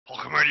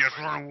Comedians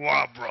running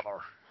wild,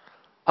 brother.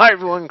 Hi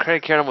everyone,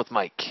 Craig here. I'm with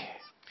Mike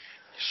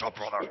What's up,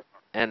 brother?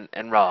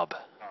 and Rob,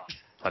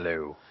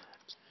 Hello.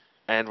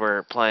 and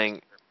we're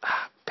playing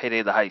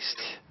Payday the Heist,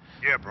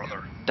 Yeah,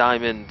 brother.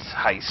 Diamond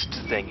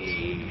Heist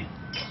thingy.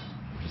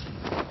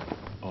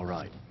 All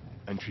right.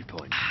 Entry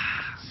point.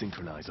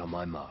 Synchronize on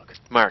my mark.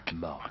 Mark,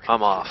 Mark.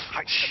 I'm off.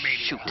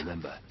 Shoot.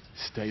 Remember,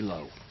 stay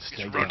low,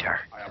 stay It's down,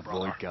 radar.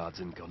 avoid guards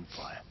and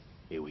gunfire.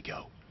 Here we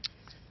go.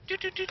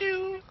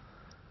 Do.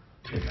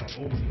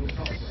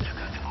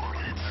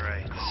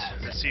 Alright,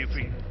 let's see if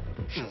we...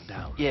 Shut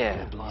down. Yeah.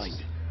 You're blind.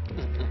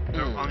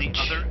 They're on the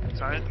other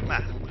side of the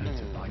map. The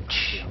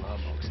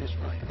alarm box is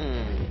right.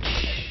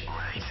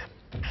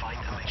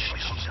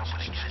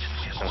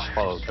 Gonna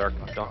follow Dark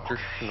Doctor?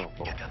 No.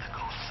 Trying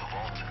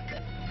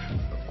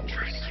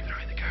to keep an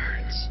eye on the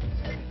guards.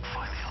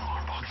 Find the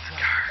alarm box.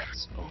 Guards.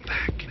 Move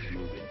back.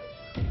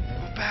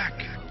 Move back.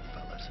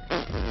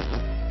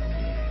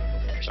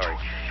 Sorry.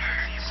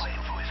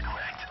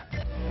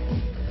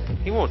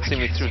 He won't see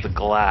me through the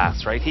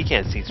glass, right? He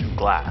can't see through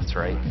glass,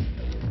 right?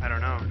 I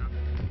don't know.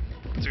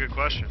 That's a good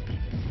question.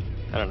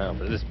 I don't know,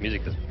 but this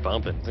music is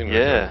bumping. It's even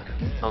Yeah,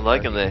 I'm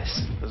liking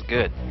this. It's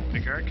good.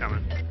 Big guard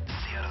coming.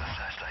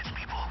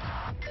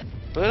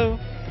 Woo!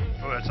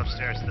 Oh, that's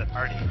upstairs to the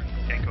party.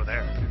 Can't go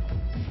there.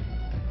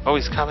 Oh,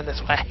 he's coming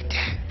this way.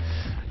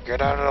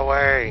 Get out of the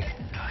way.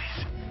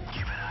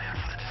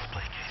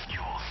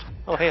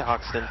 Oh, hey,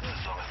 Hoxton.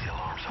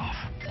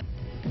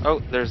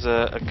 Oh, there's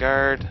a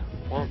guard.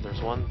 Well,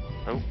 there's one.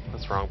 Oh,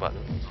 that's the wrong button.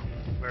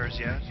 Where is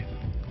he at?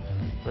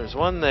 There's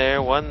one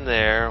there, one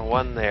there,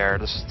 one there.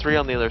 There's 3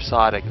 on the other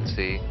side I can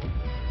see.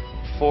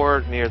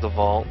 4 near the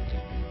vault.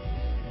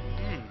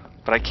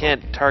 But I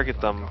can't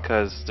target them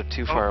because they're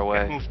too far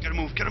away. Gotta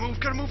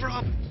move,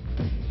 Rob!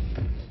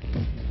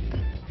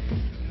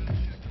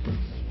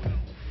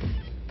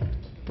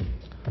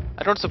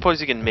 I don't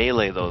suppose you can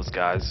melee those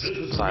guys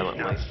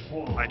silently.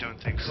 No, I don't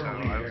think so.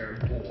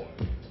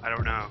 I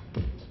don't know.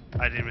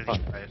 I didn't really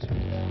try it.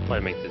 Try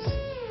to make this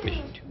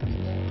mission too.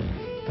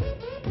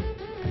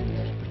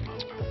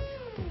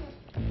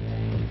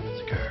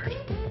 There's a guard.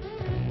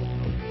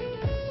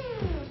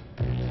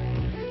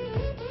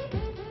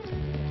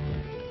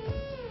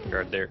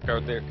 Guard there,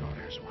 guard there. Oh,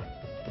 there's one.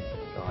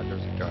 God,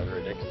 there's a guard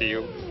right next to you.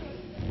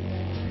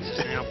 Is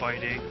this nail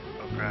biting?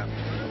 Oh crap.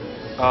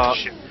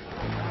 Shit.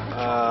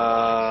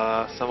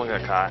 Someone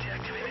got caught.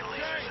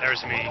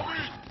 There's me.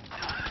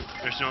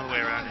 There's no other way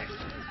around it.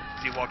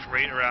 He walked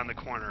right around the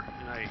corner,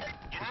 and I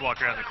just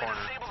walked around the corner.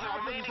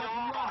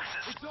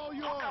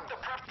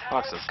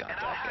 Hoxton's got that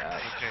guy.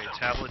 Okay,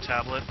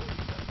 tablet.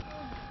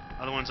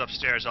 Other one's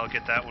upstairs. I'll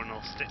get that one.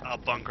 I'll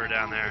bunker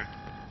down there.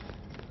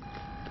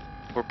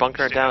 We're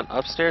bunkering down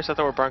upstairs? I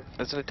thought we're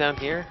isn't it down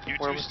here? You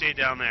Where two stay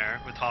down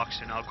there with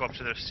Hoxton. I'll go up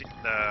to the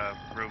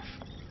roof.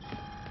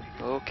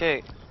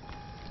 Okay.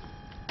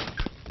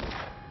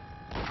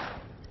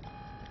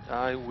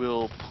 I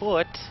will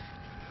put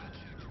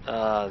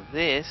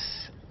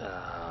this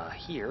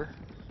here.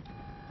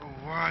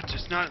 What?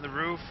 It's not in the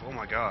roof? Oh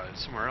my god,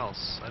 it's somewhere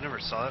else. I never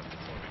saw it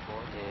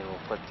before. And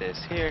we'll put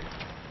this here.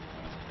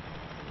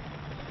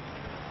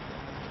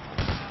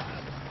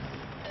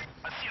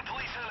 I see a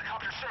police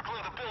helicopter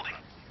circling the building.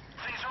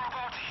 Things are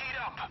about to heat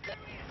up.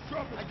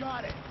 Drop it. I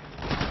got it.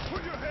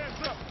 Put your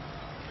hands up.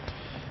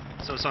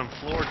 So it's on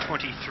floor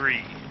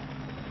 23.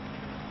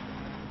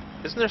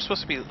 Isn't there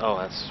supposed to be... Oh,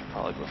 that's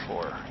probably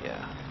before.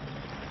 Yeah.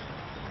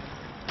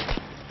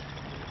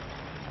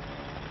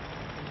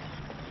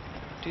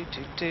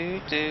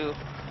 Do.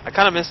 I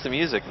kind of miss the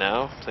music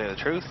now, to tell you the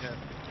truth.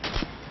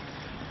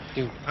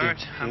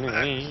 Alright, I'm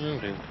back.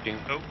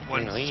 Oh,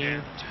 one's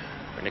jammed.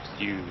 Right next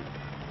to you,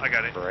 I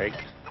got it. Greg.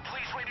 The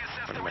police radio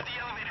center with the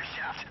elevator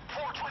shaft.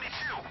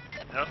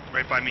 422. Oh,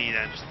 right by me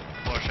then, just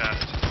floor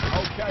shaft.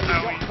 Okay, we've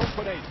got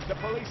company. The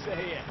police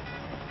are here.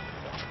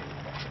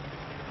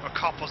 Our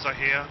coppers are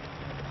here.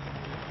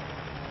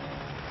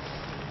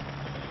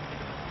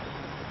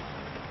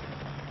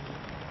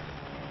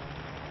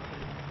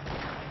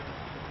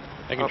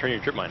 I can turn your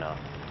trip mine off.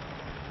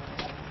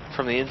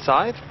 From the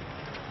inside?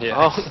 Yeah.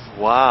 Oh,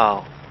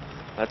 wow.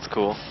 That's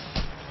cool.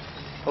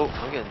 Oh,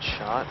 I'm getting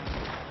shot.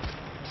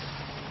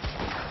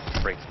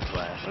 Break some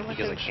glass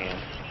because I can.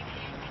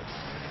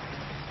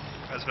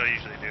 That's what I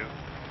usually do.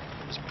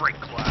 Just break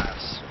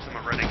glass, 'cause I'm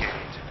a renegade.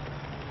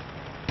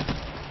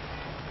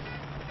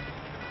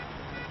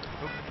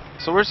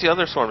 So where's the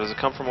other swarm? Does it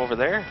come from over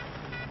there?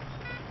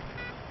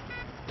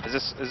 Is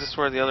this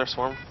where the other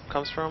swarm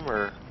comes from,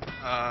 or?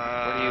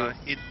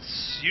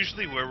 It's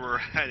usually where we're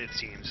at, it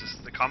seems. It's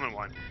the common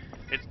one.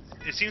 It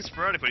seems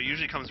sporadic, but it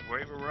usually comes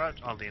right where we're at,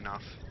 oddly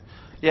enough.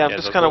 Yeah, I'm Yeah,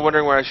 just those kind of are-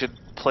 wondering where I should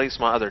place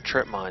my other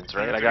trip mines,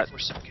 right? I got... 34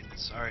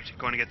 seconds. Alright,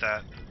 going to get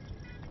that.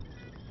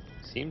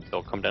 Seems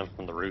they'll come down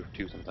from the roof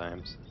too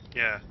sometimes.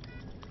 Yeah.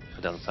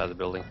 Down the side of the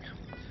building.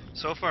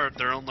 So far,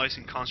 they're all nice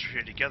and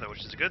concentrated together,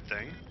 which is a good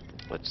thing.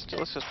 Let's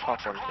just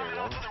pop one here,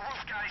 then.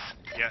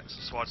 Yeah, so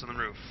SWAT's on the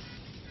roof.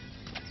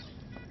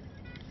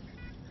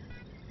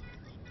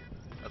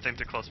 I think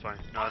they're close by.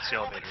 No, it's the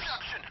elevators.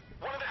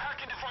 One of the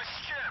hacking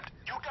devices jammed.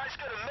 You guys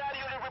get a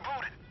manually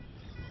rebooted.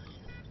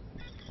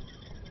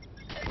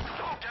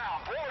 Slow down,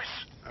 boys.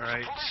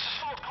 Alright.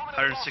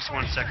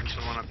 161 seconds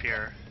for the one up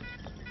here.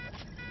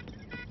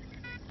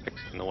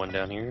 Fixing the one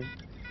down here.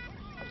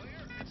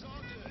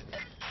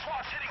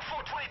 SWAT's hitting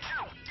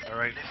 422.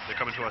 Alright, they're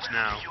coming to us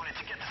now. Unit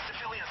to get the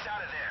civilians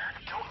out of there.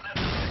 Don't let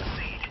them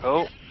succeed.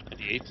 Oh,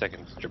 98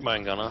 seconds. Strip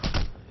mine gun off.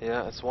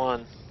 yeah, it's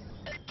one.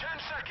 10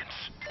 seconds.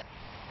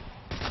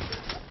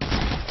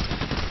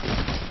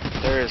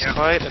 There is Yep.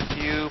 quite a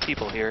few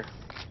people here.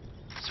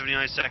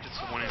 79 seconds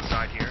for one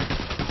inside here.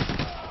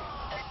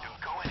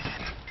 Going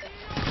in.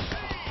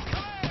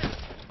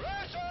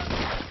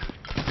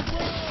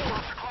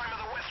 Wants to climb to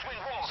the west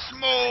wing wall.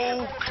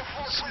 Smoke!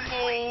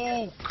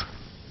 Smoke!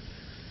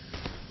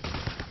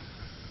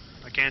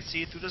 I can't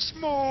see through the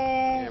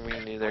smoke! Yeah, me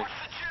neither. What's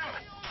the gym?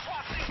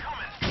 SWAT's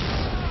incoming.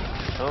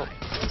 Oh,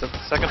 is that the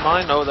second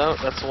mine? No,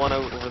 that's the one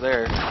over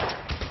there.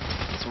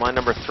 It's mine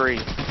number 3.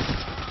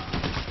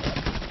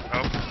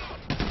 Oh.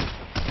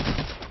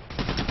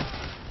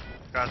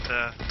 Got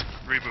the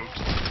reboot.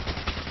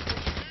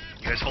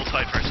 You guys hold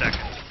tight for a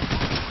second.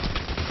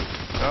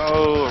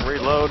 Oh, I'm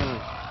reloading.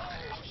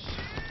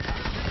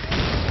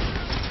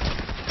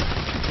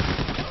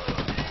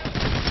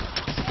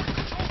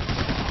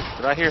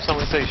 Did I hear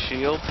someone say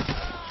shield?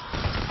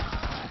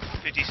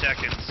 50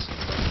 seconds.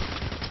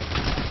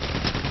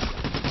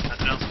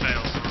 Nothing else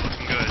fails, so we're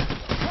looking good.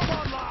 Come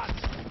on,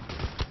 lads!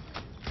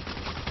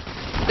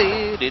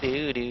 Do do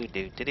do do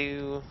do do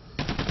do.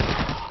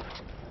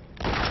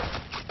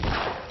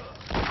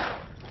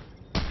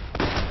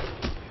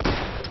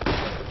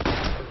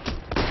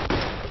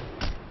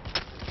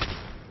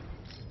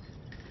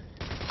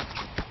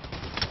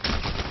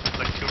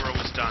 Like 2 are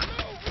almost done.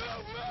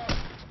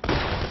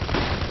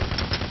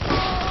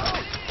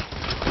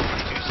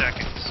 22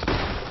 seconds.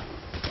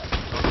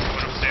 Oh,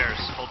 going upstairs.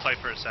 Hold tight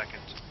for a second.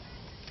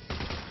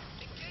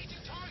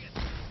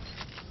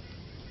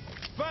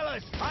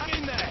 Fellas, hang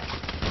in there!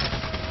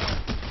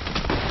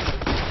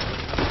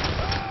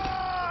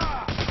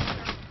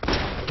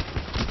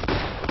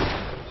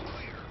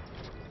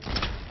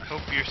 I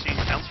hope you're seeing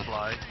counts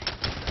fly.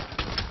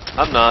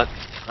 I'm not.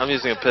 I'm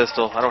using a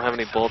pistol. I don't have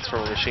any bullets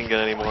from a machine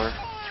gun anymore. Oh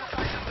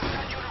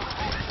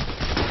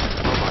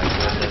my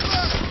goodness.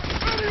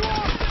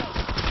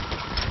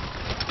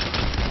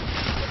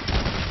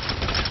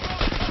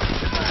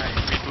 Alright,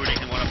 rebooting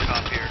the one up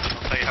top here.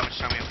 I'll tell you how much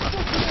time we have left.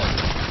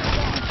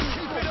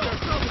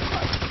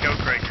 Go,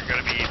 Craig. You're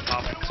gonna be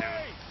popping soon.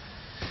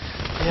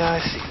 Yeah, I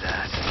see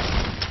that.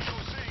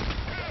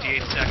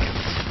 58 seconds.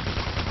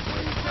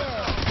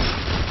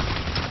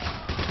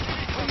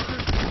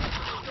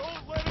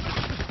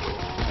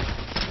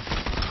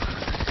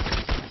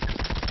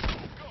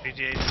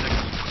 58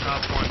 seconds.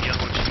 Top one. The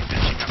other one should be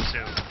finishing up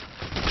soon.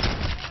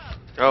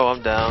 Oh,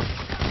 I'm down.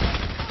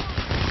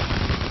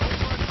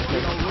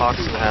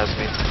 Hoxton has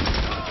me.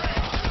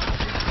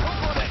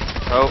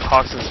 Oh,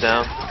 Hoxton's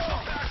down.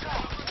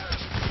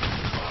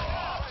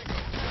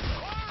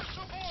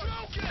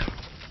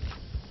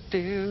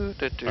 Do,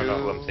 do, I don't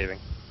know who I'm do. saving.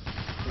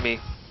 Me.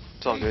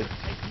 It's all good.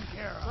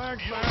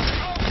 Thanks, man.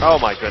 Oh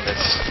my goodness.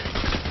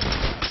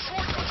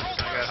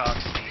 I got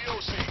Hawks.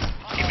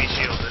 Keep me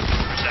shielded for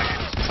a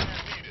second.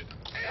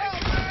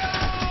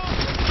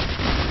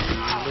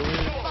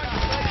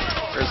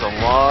 There's a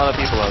lot of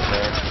people out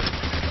there.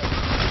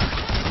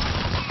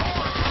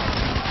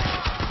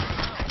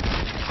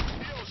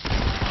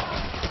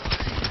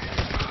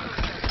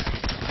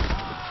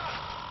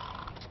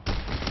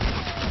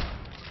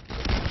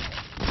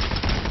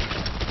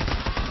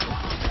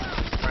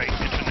 Right,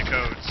 entering the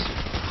codes.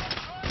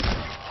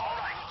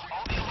 Alright,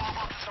 all the alarm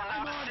boxes are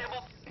now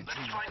disabled.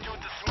 Let's try and do it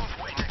the smooth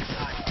way next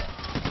time.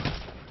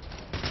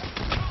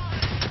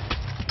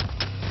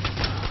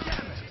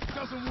 Damn it, it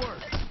doesn't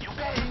work. You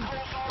got the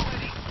codes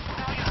already.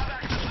 Now you have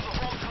access to the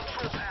vault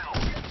control panel.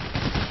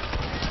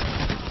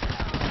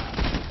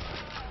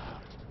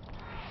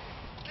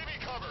 Give me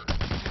cover.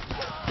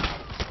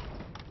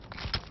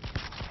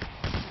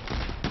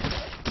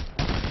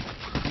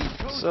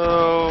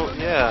 So,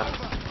 yeah.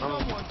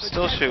 I'm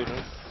still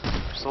shooting.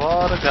 There's a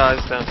lot of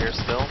guys down here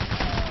still.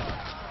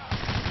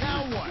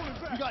 Now what?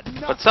 You got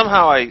nothing. But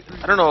somehow I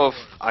don't know if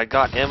I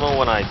got ammo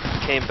when I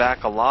came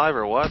back alive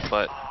or what,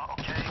 but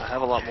I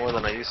have a lot more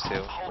than I used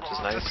to, which is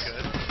nice.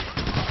 Good.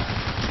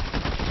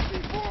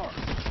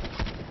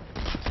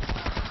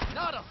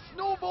 Not a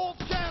snowball's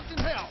chance in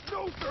hell.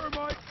 No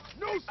thermite,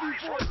 no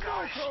C4, no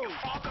code.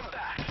 Fog them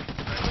back.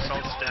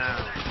 Assault's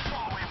down.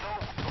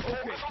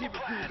 Okay, keep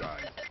it cool,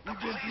 guys. We've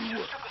been through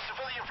work. Took a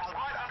civilian from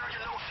right under your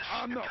noses.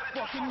 I'm not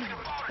fucking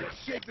leaving. Let's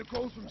shake the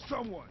codes from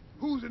someone.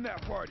 Who's in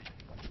that party?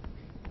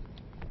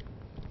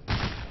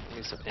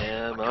 Need some A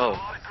ammo.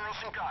 lot of girls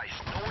and guys.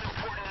 No one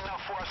important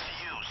enough for us to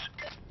use.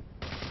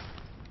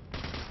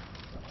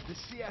 The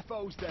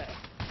CFO's there.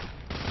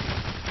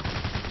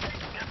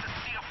 Get the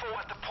CFO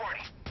at the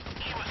party.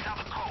 He must have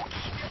the codes.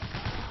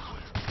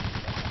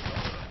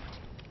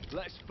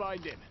 Let's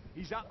find him.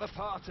 He's at the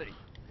party.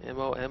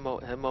 Ammo, ammo,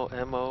 ammo,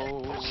 ammo.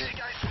 Okay,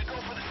 guys, we go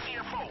for the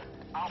CFO.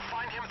 I'll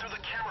find him through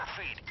the camera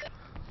feed.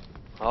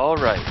 All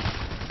right.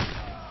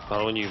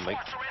 Following you, Mike.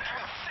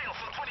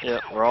 Yeah,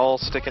 we're all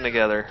sticking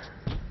together.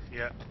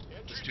 Yeah,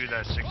 let's do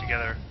that. Stick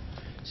together.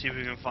 See if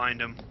we can find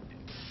him.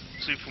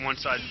 Sleep from one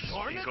side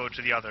and go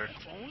to the other.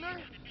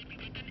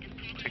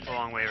 Take the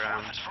long way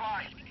around.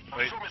 I'm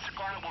Wait. sure Mr.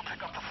 Garner will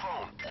pick up the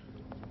phone.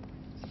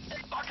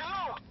 Lock and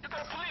load! You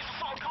got a police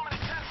assault coming in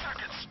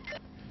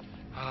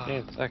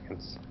 10 seconds. 10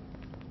 seconds.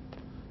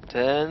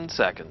 10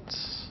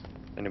 seconds.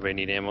 Anybody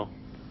need ammo?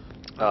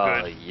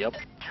 I'm good. Yep.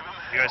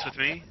 You guys with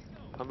me?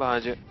 I'm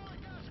behind you. Keep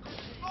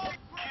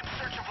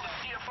searching for the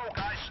CFO,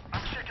 guys.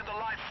 I'm checking the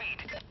live feed.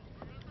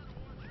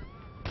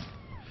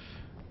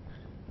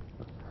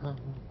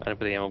 I put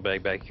the ammo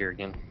bag back here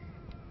again.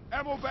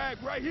 Ammo bag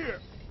right here.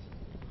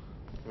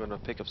 I'm gonna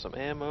pick up some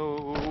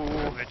ammo.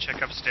 I'm gonna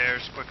check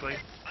upstairs quickly. The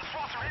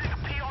SWATs are hitting the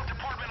PR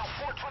department on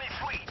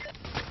 423.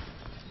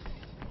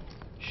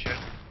 Shit.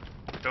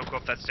 Don't go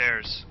up that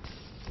stairs.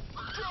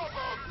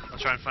 I'll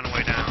try and find a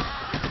way down.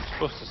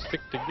 Supposed to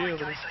stick together.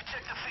 Guys, I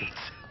checked the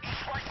feeds.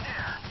 He's right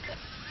there.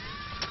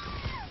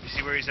 You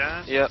see where he's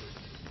at? Yep.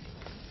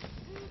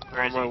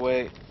 Where is On my he?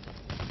 way. Is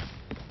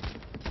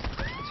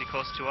he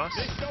close to us?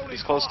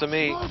 He's close to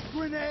me. Smoke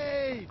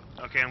grenade.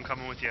 Okay, I'm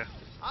coming with you.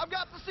 I've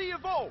got the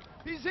CFO.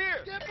 He's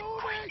here. Get You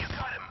moving.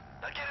 got him.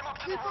 Now get him up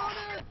to the Keep roof.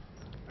 running.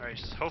 Alright,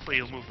 hopefully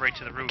he'll move right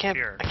to the roof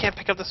here. I can't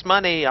pick up this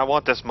money. I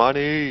want this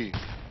money. Hey,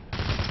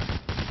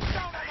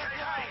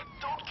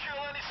 don't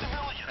kill any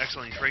civilians.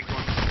 Excellent, he's right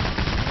going.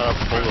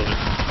 Bulldozer.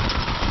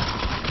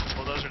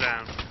 Bulldozer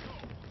down.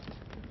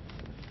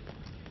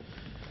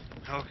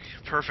 Okay,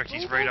 perfect,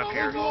 he's right up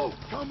here. Go.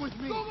 Come with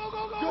me. Go, go,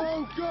 go, go.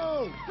 Go,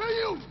 go. Hey,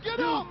 you. Get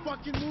up.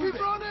 Fucking move.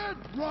 Keep running.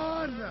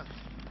 Run.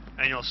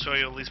 And I'll show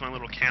you at least my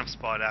little camp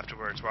spot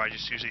afterwards where I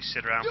just usually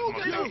sit around for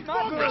most You. of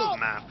the rest of the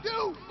map.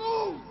 You.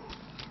 Move.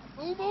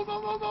 Move, move,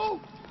 move, move,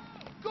 move.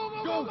 Go,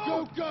 go, go,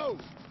 go, go.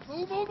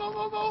 Move, move, move,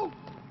 move, move.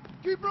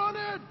 Keep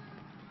running.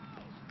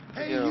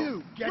 Hey, Yo.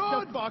 you. Get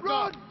the fuck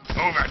up.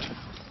 Move it!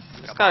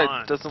 This Come guy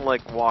on. doesn't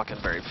like walking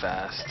very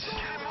fast.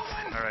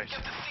 Alright,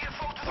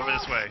 over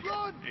this way.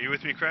 Are you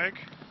with me, Craig?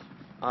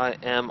 I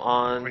am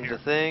on Over here.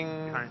 the thing.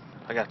 Hi.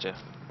 I got you.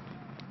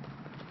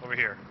 Over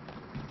here.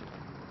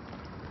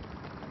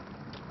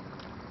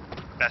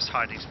 Best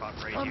hiding spot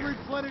right Come here.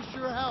 replenish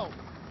your health.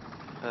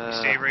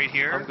 Stay right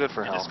here. I'm good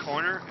for in health. this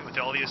corner with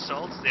all the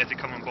assaults. They have to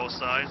come on both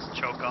sides,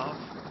 choke off.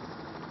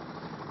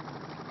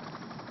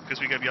 Because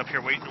we gotta be up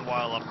here waiting a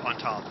while up on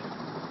top.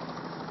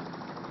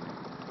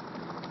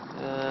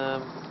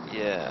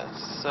 Yeah.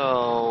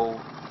 So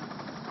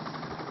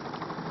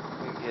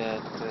we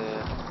get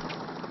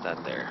put that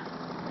there.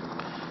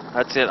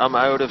 That's it. I'm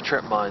out of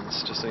trip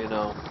mines, just so you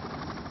know.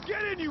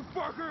 Get in, you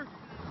fucker.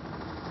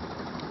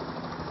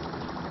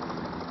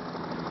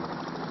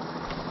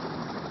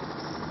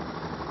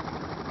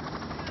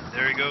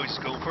 There he goes. He's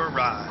going for a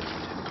ride.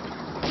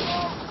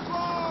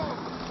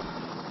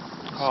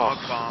 Oh,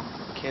 Smoke bomb.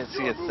 can't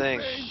see a thing.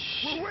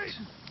 We're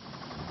waiting.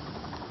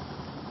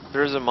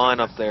 There's a mine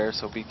up there,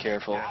 so be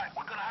careful. Yeah.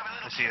 We're gonna have a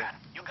little I see it. chat.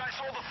 You guys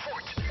hold the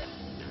fort.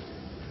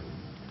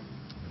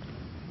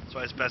 That's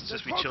why it's best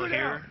just we Let's chill hunker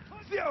here.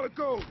 down. See how it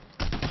goes.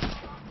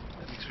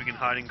 That means we can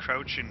hide and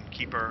crouch and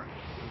keep our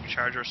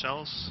recharge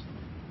ourselves.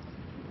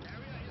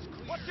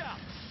 Watch out.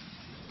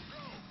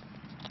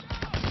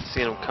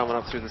 Seeing them coming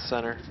up through the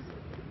center.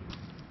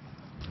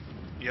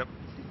 Yep.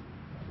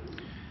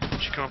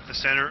 Should come up the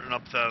center and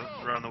up the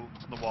around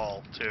the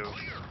wall too.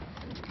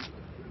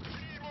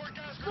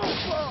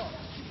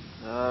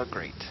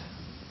 Great.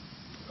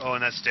 Oh,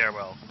 and that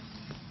stairwell.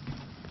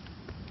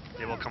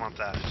 They will come up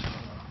that.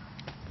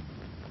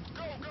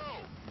 Go, go.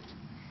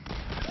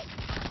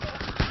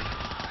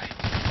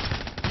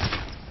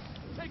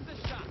 Take the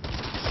shot.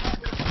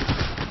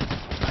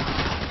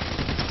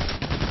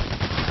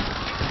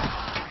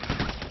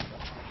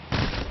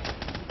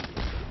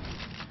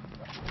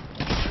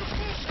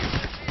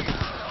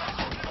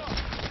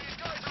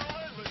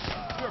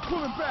 We're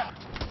pulling back.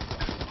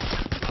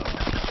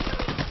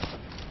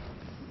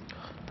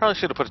 Probably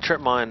should have put a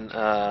trip mine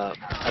at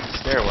the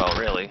stairwell,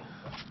 really.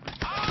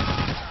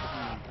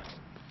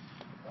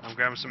 I'm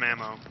grabbing some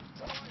ammo.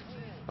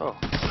 Oh.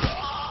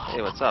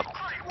 Hey, what's up?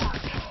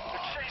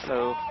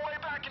 Hello. All the way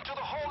back into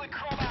the holy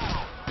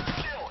chrono.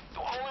 Kill the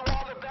only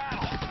war in the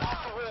battle, not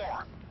the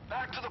war.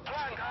 Back to the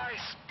plan, guys.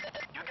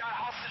 You got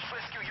hostage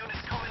rescue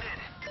units coming in.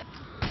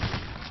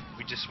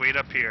 We just wait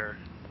up here.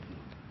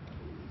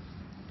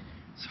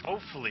 So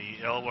hopefully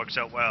it all works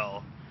out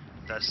well.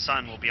 The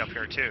sun will be up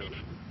here too.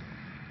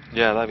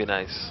 Yeah, that'd be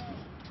nice.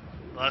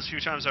 The last few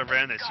times I've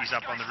ran this, he's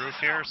up on the roof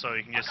here, so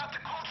you can just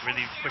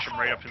really push him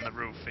right up in the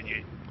roof, and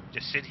you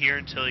just sit here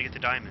until you get the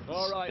diamonds.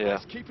 All right, Yeah.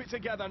 let's keep it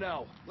together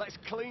now. Let's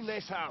clean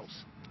this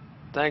house.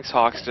 Thanks,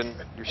 Hoxton.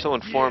 You're so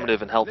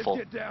informative and helpful.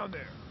 Let's get down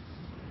there.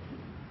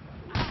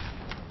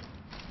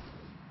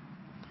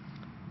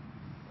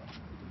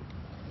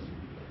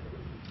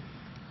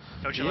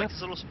 Don't you Yeah. like this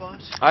little spot?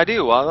 I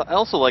do. I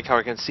also like how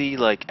I can see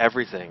like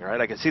everything,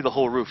 right? I can see the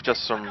whole roof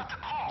just from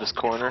this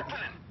corner.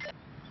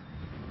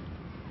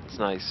 It's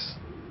nice.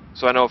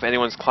 So I know if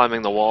anyone's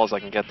climbing the walls, I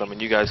can get them,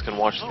 and you guys can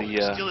watch Oh,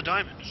 steal the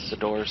diamonds. the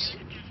doors.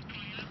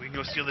 We can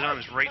go steal the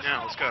diamonds right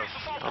now. Let's go.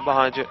 I'm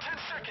behind you.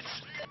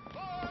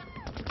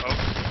 Oh.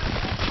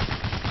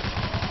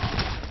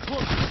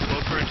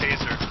 Cloaker and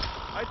taser.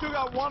 I took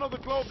out one of the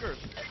cloakers.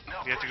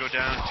 We have to go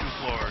down 2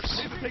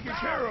 floors. Taken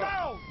care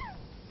of.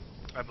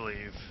 I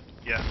believe.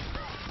 Yeah.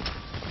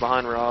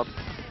 Behind Rob.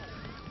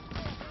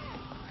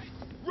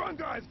 Run,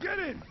 guys! Get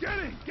in! Get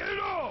in! Get it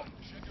all!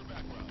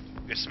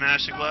 You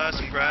smash the glass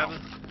and grab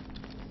it.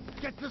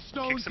 Get the Kick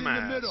stones some in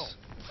the ass. middle.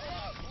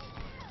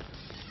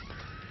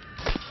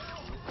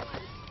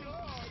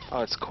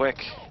 Oh, it's quick.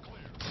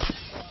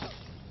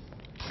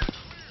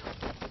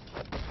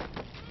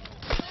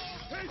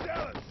 Hey,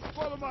 Dallas!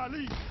 Follow my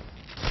lead.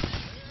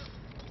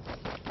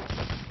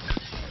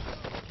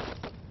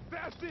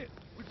 That's it.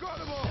 We got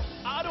them all.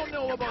 I don't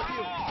know about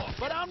you,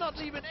 but I'm not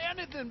leaving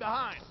anything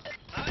behind.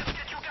 Now let's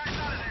get you guys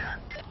out of there.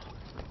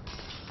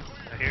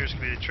 Now here's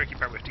going to be the tricky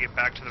part. We have to get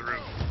back to the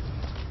roof.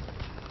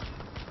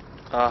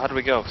 How do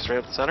we go? Straight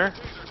up the center?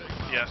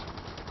 Yeah.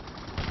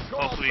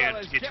 Hopefully you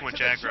don't get too much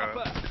aggro.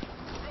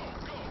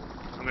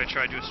 I'm going to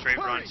try to do a straight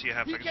run, see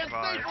how I can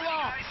survive.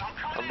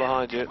 I'm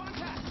behind you.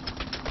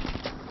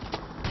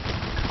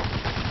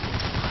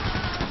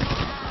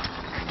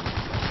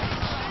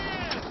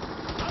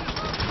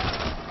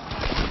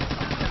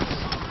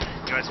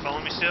 You guys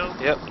follow me still?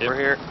 Yep, we're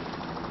here.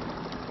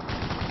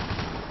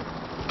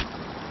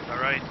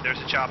 Alright, there's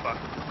a chopper.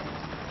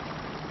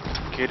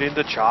 Get in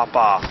the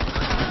chopper.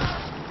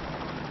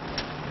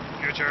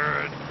 Your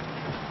turn.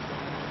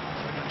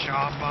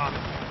 Chopper.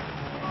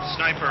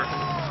 Sniper.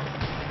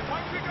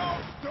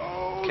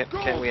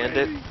 Can we end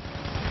it?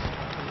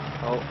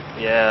 Oh,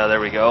 yeah, there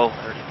we go.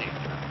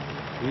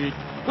 Sweet.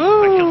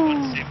 I killed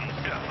one Woo! civvy.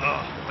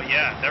 Yeah, but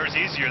yeah, that was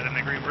easier than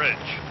the Green Bridge.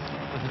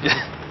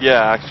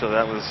 Yeah, actually,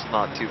 that was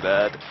not too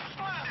bad.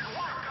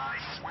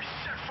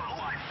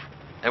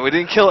 And we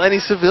didn't kill any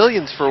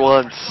civilians for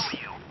once.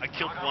 I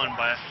killed one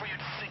by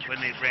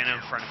when they ran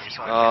in front of me.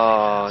 So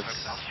Oh,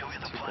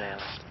 it's too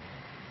bad.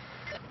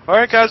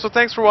 Alright, guys, well,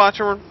 thanks for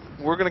watching.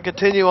 We're going to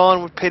continue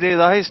on with Payday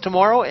the Heist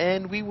tomorrow,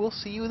 and we will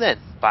see you then.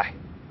 Bye.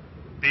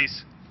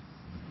 Peace.